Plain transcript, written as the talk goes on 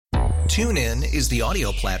TuneIn is the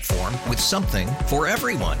audio platform with something for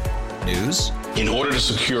everyone. News. In order to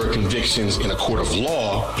secure convictions in a court of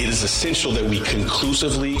law, it is essential that we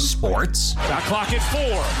conclusively. Sports. Shot clock at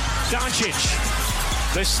 4.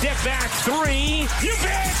 Doncic. The step back 3. You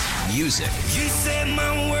bet. Music. You set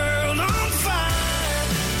my world on fire.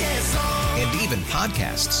 Yes, and even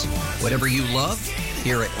podcasts. Whatever you love,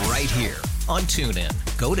 hear it right here on TuneIn.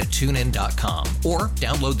 Go to TuneIn.com or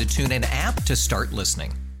download the TuneIn app to start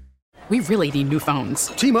listening. We really need new phones.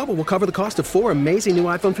 T-Mobile will cover the cost of 4 amazing new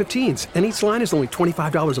iPhone 15s, and each line is only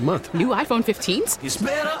 $25 a month. New iPhone 15s? It's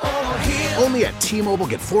better over here. Only at T-Mobile,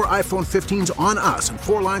 get 4 iPhone 15s on us and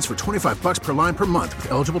 4 lines for $25 per line per month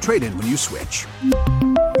with eligible trade-in when you switch.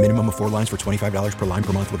 Minimum of 4 lines for $25 per line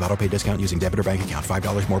per month with autopay discount using debit or bank account.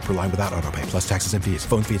 $5 more per line without autopay, plus taxes and fees.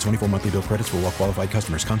 Phone fee at 24 monthly bill credits for well-qualified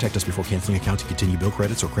customers. Contact us before canceling account to continue bill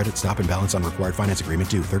credits or credit stop and balance on required finance agreement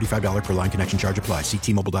due. $35 per line connection charge applies. See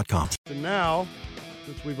T-Mobile.com. And now,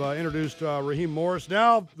 since we've introduced Raheem Morris,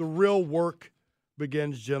 now the real work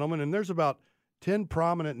begins, gentlemen. And there's about 10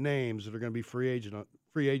 prominent names that are going to be free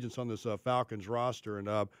agents on this Falcons roster.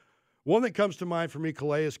 And one that comes to mind for me,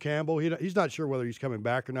 Calais Campbell. He's not sure whether he's coming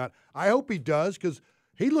back or not. I hope he does because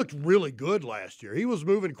he looked really good last year. He was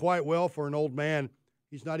moving quite well for an old man.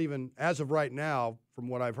 He's not even, as of right now, from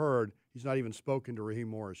what I've heard, he's not even spoken to Raheem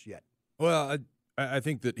Morris yet. Well, I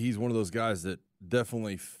think that he's one of those guys that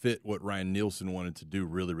definitely fit what Ryan Nielsen wanted to do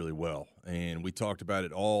really, really well. And we talked about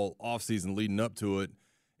it all offseason leading up to it.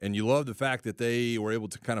 And you love the fact that they were able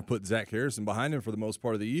to kind of put Zach Harrison behind him for the most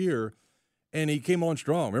part of the year. And he came on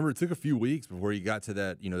strong. Remember, it took a few weeks before he got to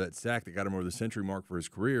that, that sack that got him over the century mark for his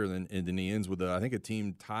career. And then he ends with, I think, a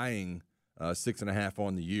team tying 6.5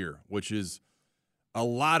 on the year, which is a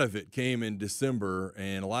lot of it came in December,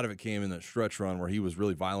 and a lot of it came in that stretch run where he was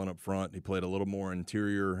really violent up front. He played a little more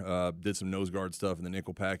interior, did some nose guard stuff in the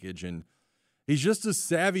nickel package, and he's just a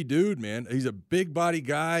savvy dude, man. He's a big body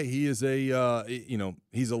guy. He is he's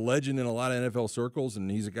a legend in a lot of NFL circles, and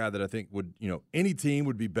he's a guy that I think would, any team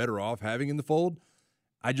would be better off having in the fold.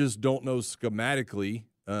 I just don't know schematically,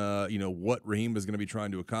 what Raheem is going to be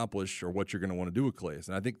trying to accomplish or what you're going to want to do with Calais.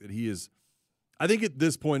 And I think that I think at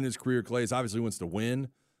this point in his career, Calais obviously wants to win,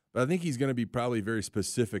 but I think he's going to be probably very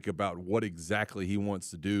specific about what exactly he wants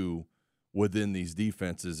to do within these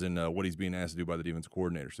defenses and what he's being asked to do by the defense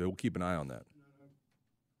coordinator. So we'll keep an eye on that.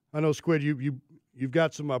 I know, Squid, you've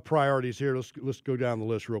got some priorities here. Let's go down the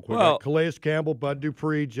list real quick. Well, Calais Campbell, Bud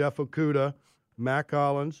Dupree, Jeff Okudah, Matt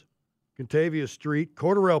Collins, Contavious Street,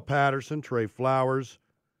 Cordarrelle Patterson, Trey Flowers,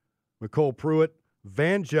 McCole Pruitt,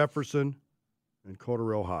 Van Jefferson, and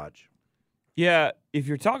Cordarrelle Hodge. Yeah, if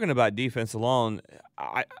you're talking about defense alone,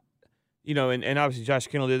 and obviously Josh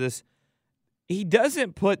Kendall did this, he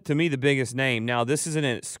doesn't put, to me, the biggest name. Now, this isn't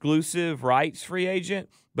an exclusive rights free agent,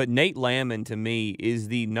 but Nate Landman, to me, is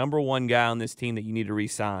the number one guy on this team that you need to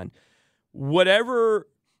re-sign. I thought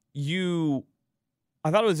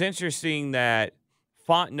it was interesting that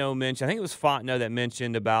Fontenot mentioned, I think it was Fontenot that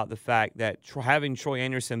mentioned about the fact that having Troy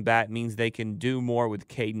Anderson back means they can do more with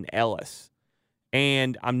Caden Ellis.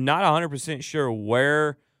 And I'm not 100% sure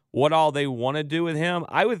what all they want to do with him.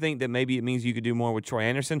 I would think that maybe it means you could do more with Troy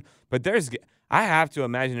Anderson, but I have to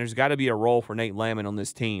imagine there's got to be a role for Nate Landman on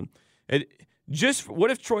this team.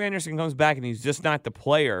 What if Troy Anderson comes back and he's just not the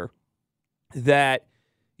player that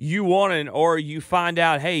you wanted, or you find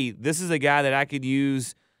out, hey, this is a guy that I could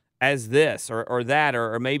use as this or that,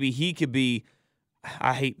 or maybe he could be,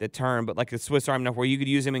 I hate the term, but like a Swiss Army knife where you could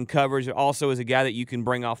use him in coverage also as a guy that you can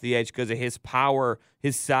bring off the edge because of his power,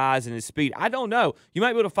 his size, and his speed. I don't know. You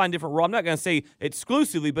might be able to find different roles. I'm not going to say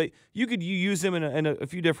exclusively, but you use him in a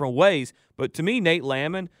few different ways. But to me, Nate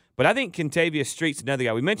Landman, but I think Contavious Street's another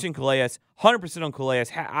guy. We mentioned Calais, 100% on Calais.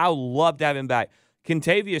 I would love to have him back.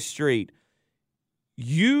 Contavious Street,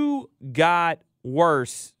 you got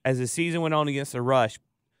worse as the season went on against the rush,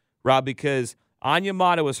 Rob, because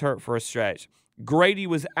Onyemata was hurt for a stretch. Grady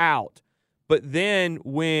was out. But then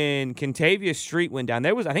when Contavious Street went down,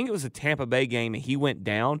 I think it was a Tampa Bay game, and he went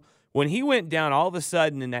down. When he went down, all of a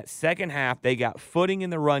sudden in that second half, they got footing in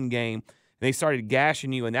the run game, and they started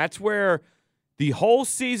gashing you. And that's where the whole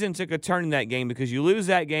season took a turn in that game, because you lose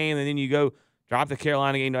that game, and then you go drop the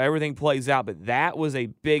Carolina game. Everything plays out, but that was a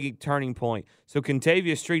big turning point. So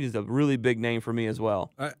Contavious Street is a really big name for me as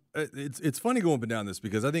well. It's funny going up and down this,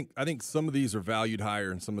 because I think some of these are valued higher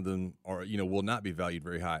and some of them are will not be valued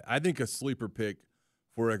very high. I think a sleeper pick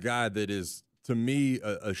for a guy that is, to me,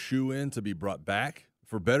 a shoe-in to be brought back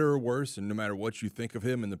for better or worse, and no matter what you think of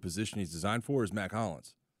him and the position he's designed for, is Matt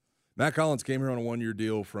Collins. Matt Collins came here on a one-year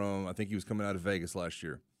deal from, I think he was coming out of Vegas last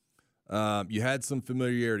year. You had some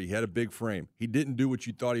familiarity. He had a big frame. He didn't do what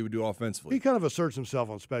you thought he would do offensively. He kind of asserts himself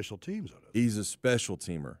on special teams. He's a special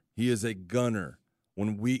teamer. He is a gunner.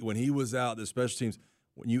 When he was out, the special teams,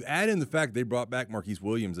 when you add in the fact they brought back Marquise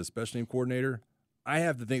Williams as special team coordinator, I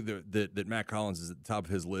have to think that Matt Collins is at the top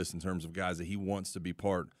of his list in terms of guys that he wants to be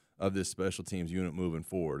part of this special teams unit moving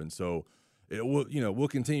forward. And so we'll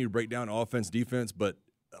continue to break down offense, defense, but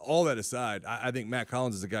all that aside, I think Matt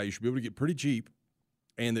Collins is a guy you should be able to get pretty cheap,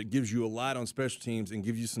 and that gives you a lot on special teams and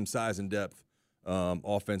gives you some size and depth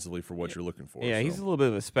offensively for what you're looking for. Yeah, he's a little bit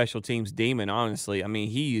of a special teams demon, honestly. I mean,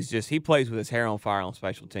 he plays with his hair on fire on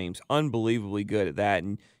special teams. Unbelievably good at that,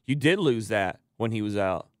 and you did lose that when he was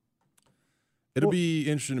out. It'll be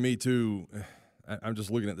interesting to me, too. I'm just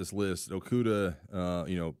looking at this list.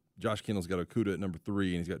 Okudah, Josh Kendall's got Okudah at number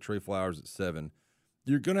 3, and he's got Trey Flowers at 7.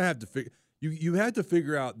 You're going to have to figure – you had to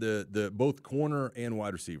figure out the both corner and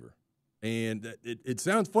wide receiver. And it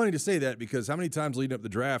sounds funny to say that because how many times leading up the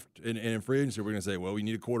draft and in free agency we're going to say, well, we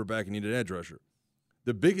need a quarterback and need an edge rusher.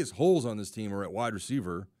 The biggest holes on this team are at wide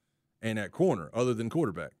receiver and at corner other than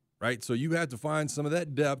quarterback, right? So you have to find some of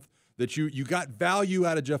that depth that you got value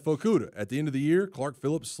out of Jeff Okudah. At the end of the year, Clark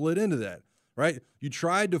Phillips slid into that, right? You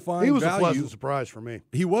tried to find value. He was a pleasant surprise for me.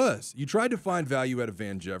 He was. You tried to find value out of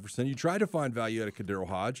Van Jefferson. You tried to find value out of Kadero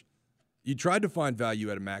Hodge. You tried to find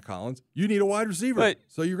value out of Matt Collins. You need a wide receiver,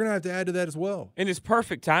 so you're going to have to add to that as well. And it's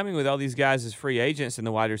perfect timing with all these guys as free agents in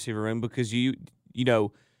the wide receiver room because you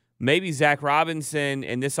maybe Zach Robinson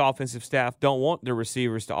and this offensive staff don't want their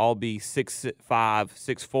receivers to all be 6'5",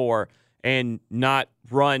 6'4", and not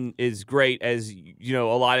run as great as a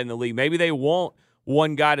lot in the league. Maybe they want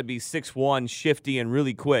one guy to be 6'1", shifty, and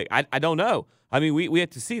really quick. I don't know. I mean, we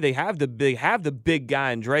have to see. They have the big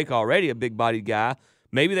guy in Drake already, a big-bodied guy.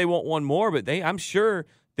 Maybe they want one more, but I'm sure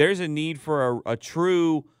there's a need for a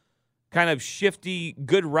true kind of shifty,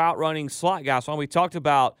 good route-running slot guy. So when we talked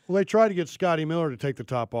about – Well, they tried to get Scotty Miller to take the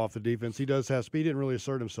top off the defense. He does have speed. He didn't really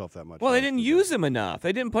assert himself that much. Well, they didn't use him enough.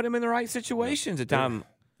 They didn't put him in the right situations at time.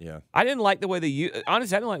 Yeah. I didn't like the way they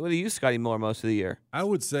honestly, I didn't like the way they used Scotty Miller most of the year. I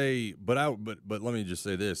would say, but let me just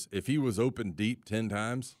say this. If he was open deep 10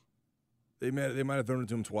 times, they might have thrown it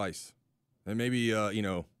to him twice. And maybe,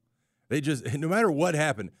 they just, no matter what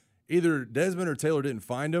happened, either Desmond or Taylor didn't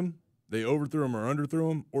find him, they overthrew him or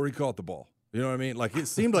underthrew him, or he caught the ball. You know what I mean? Like, it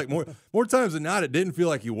seemed like more times than not, it didn't feel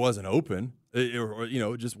like he wasn't open, or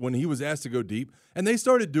just when he was asked to go deep. And they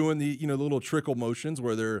started doing the little trickle motions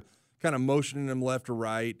where they're kind of motioning him left or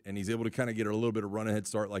right, and he's able to kind of get a little bit of run-ahead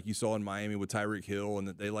start like you saw in Miami with Tyreek Hill and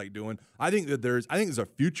that they like doing. I think there's a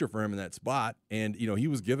future for him in that spot, and, he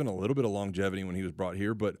was given a little bit of longevity when he was brought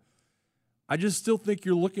here, but I just still think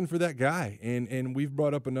you're looking for that guy, and we've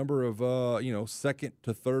brought up a number of second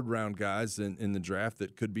to third round guys in the draft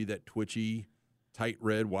that could be that twitchy, tight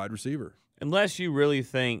red wide receiver. Unless you really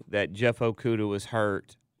think that Jeff Okudah was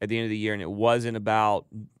hurt at the end of the year and it wasn't about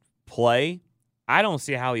play, I don't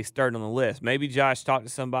see how he's third on the list. Maybe Josh talked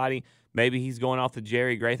to somebody. Maybe he's going off the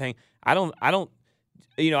Jerry Gray thing. I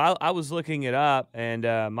was looking it up, and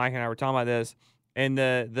Mike and I were talking about this. And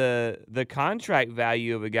the contract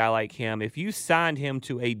value of a guy like him, if you signed him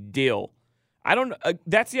to a deal,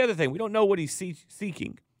 that's the other thing. We don't know what he's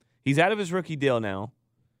seeking. He's out of his rookie deal now.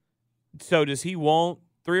 So does he want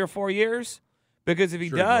 3 or 4 years? Because if he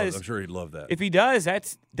does, I'm sure he'd love that. If he does,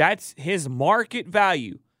 that's his market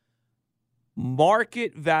value.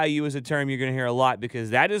 Market value is a term you're going to hear a lot because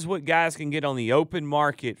that is what guys can get on the open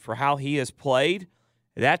market for how he has played.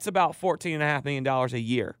 That's about $14.5 million a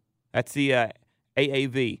year. That's the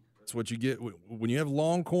AAV. That's what you get when you have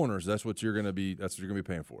long corners. That's what you're going to be. That's what you're going to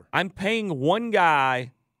be paying for. I'm paying one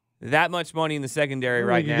guy that much money in the secondary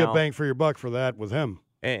right now. You get bang for your buck for that with him.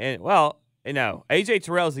 And AJ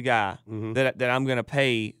Terrell's the guy that I'm going to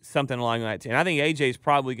pay something along that. And I think AJ's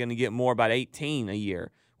probably going to get more, about 18 a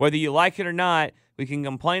year. Whether you like it or not, we can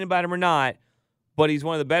complain about him or not, but he's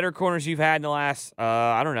one of the better corners you've had in the last,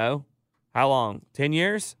 I don't know, how long? 10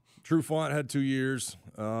 years? True Font had 2 years.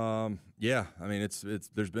 Yeah, I mean, it's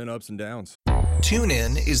there's been ups and downs.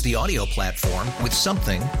 TuneIn is the audio platform with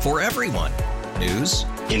something for everyone. News.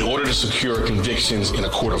 In order to secure convictions in a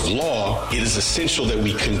court of law, it is essential that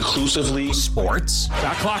we conclusively. Sports.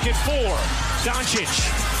 Shot clock at 4.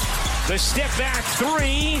 Doncic. The step back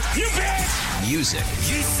 3. You bet. Music.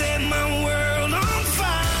 You set my world on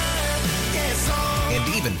fire. Yes,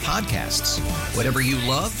 and even podcasts. Whatever you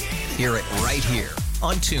love, hear it right here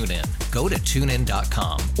on TuneIn. Go to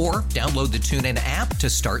TuneIn.com or download the TuneIn app to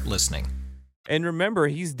start listening. And remember,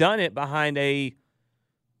 he's done it behind a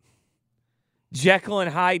Jekyll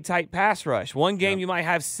and Hyde type pass rush. One game you might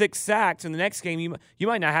have 6 sacks, and the next game you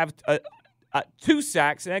might not have 2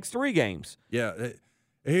 sacks the next 3 games. Yeah.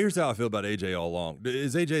 Here's how I feel about AJ all along.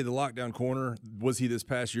 Is AJ the lockdown corner? Was he this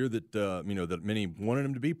past year that that many wanted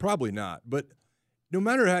him to be? Probably not. But no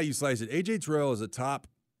matter how you slice it, AJ Terrell is a top,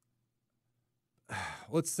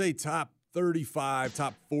 let's say top 35,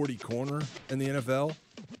 top 40 corner in the NFL.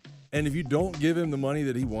 And if you don't give him the money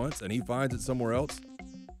that he wants and he finds it somewhere else,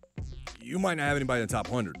 you might not have anybody in the top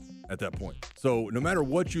 100 at that point. So no matter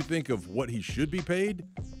what you think of what he should be paid,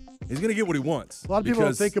 he's going to get what he wants. A lot of people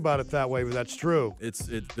don't think about it that way, but that's true. He's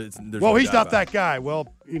not that guy. Well,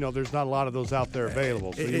 there's not a lot of those out there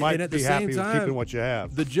available, so you might be happy with keeping what you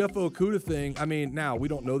have. The Jeff Okudah thing, now we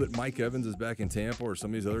don't know that Mike Evans is back in Tampa or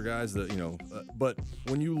some of these other guys that, but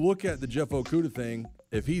when you look at the Jeff Okudah thing,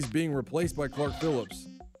 if he's being replaced by Clark Phillips,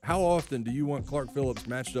 how often do you want Clark Phillips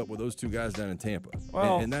matched up with those 2 guys down in Tampa?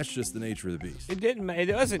 Well, and that's just the nature of the beast.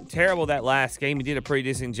 It wasn't terrible that last game. He did a pretty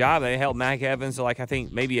decent job. They held Mike Evans to, I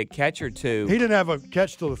think, maybe a catch or 2. He didn't have a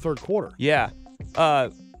catch till the 3rd quarter. Yeah.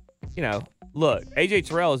 Look, AJ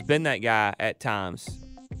Terrell has been that guy at times.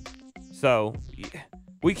 So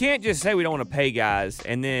we can't just say we don't want to pay guys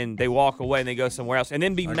and then they walk away and they go somewhere else and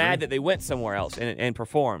then be mad that they went somewhere else and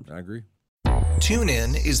performed. I agree.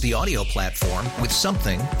 TuneIn is the audio platform with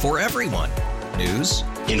something for everyone. News.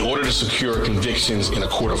 In order to secure convictions in a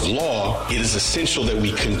court of law, it is essential that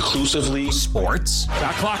we conclusively. Sports.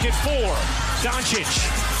 Shot clock at 4. Doncic.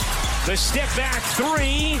 The step back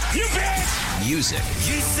 3. You bet. Music.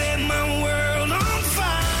 You set my world on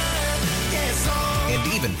fire. Yes,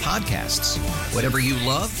 and even podcasts. Whatever you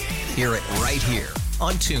love, hear it right here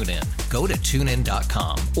on TuneIn. Go to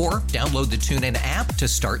TuneIn.com or download the TuneIn app to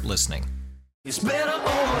start listening. It's better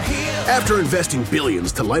over here. After investing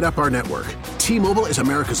billions to light up our network, T-Mobile is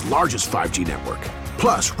America's largest 5G network.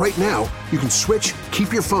 Plus, right now, you can switch,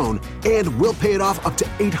 keep your phone, and we'll pay it off up to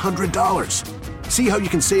 $800. See how you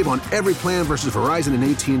can save on every plan versus Verizon and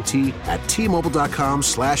AT&T at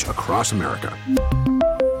T-Mobile.com/across America.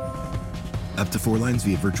 Up to 4 lines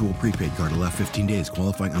via virtual prepaid card. Allow 15 days.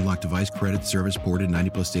 Qualifying unlocked device credit service ported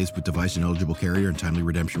 90+ days with device and eligible carrier and timely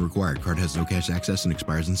redemption required. Card has no cash access and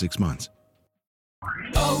expires in 6 months.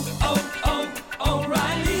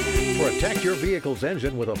 O'Reilly. Protect your vehicle's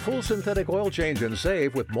engine with a full synthetic oil change and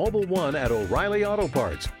save with Mobile One at O'Reilly Auto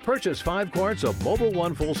Parts. Purchase 5 quarts of Mobile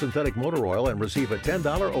One full synthetic motor oil and receive a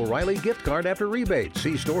 $10 O'Reilly gift card after rebate.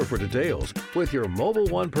 See store for details. With your Mobile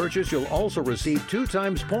One purchase, you'll also receive 2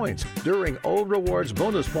 times points during O Rewards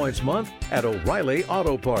Bonus Points Month at O'Reilly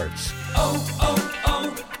Auto Parts.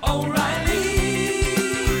 O'Reilly.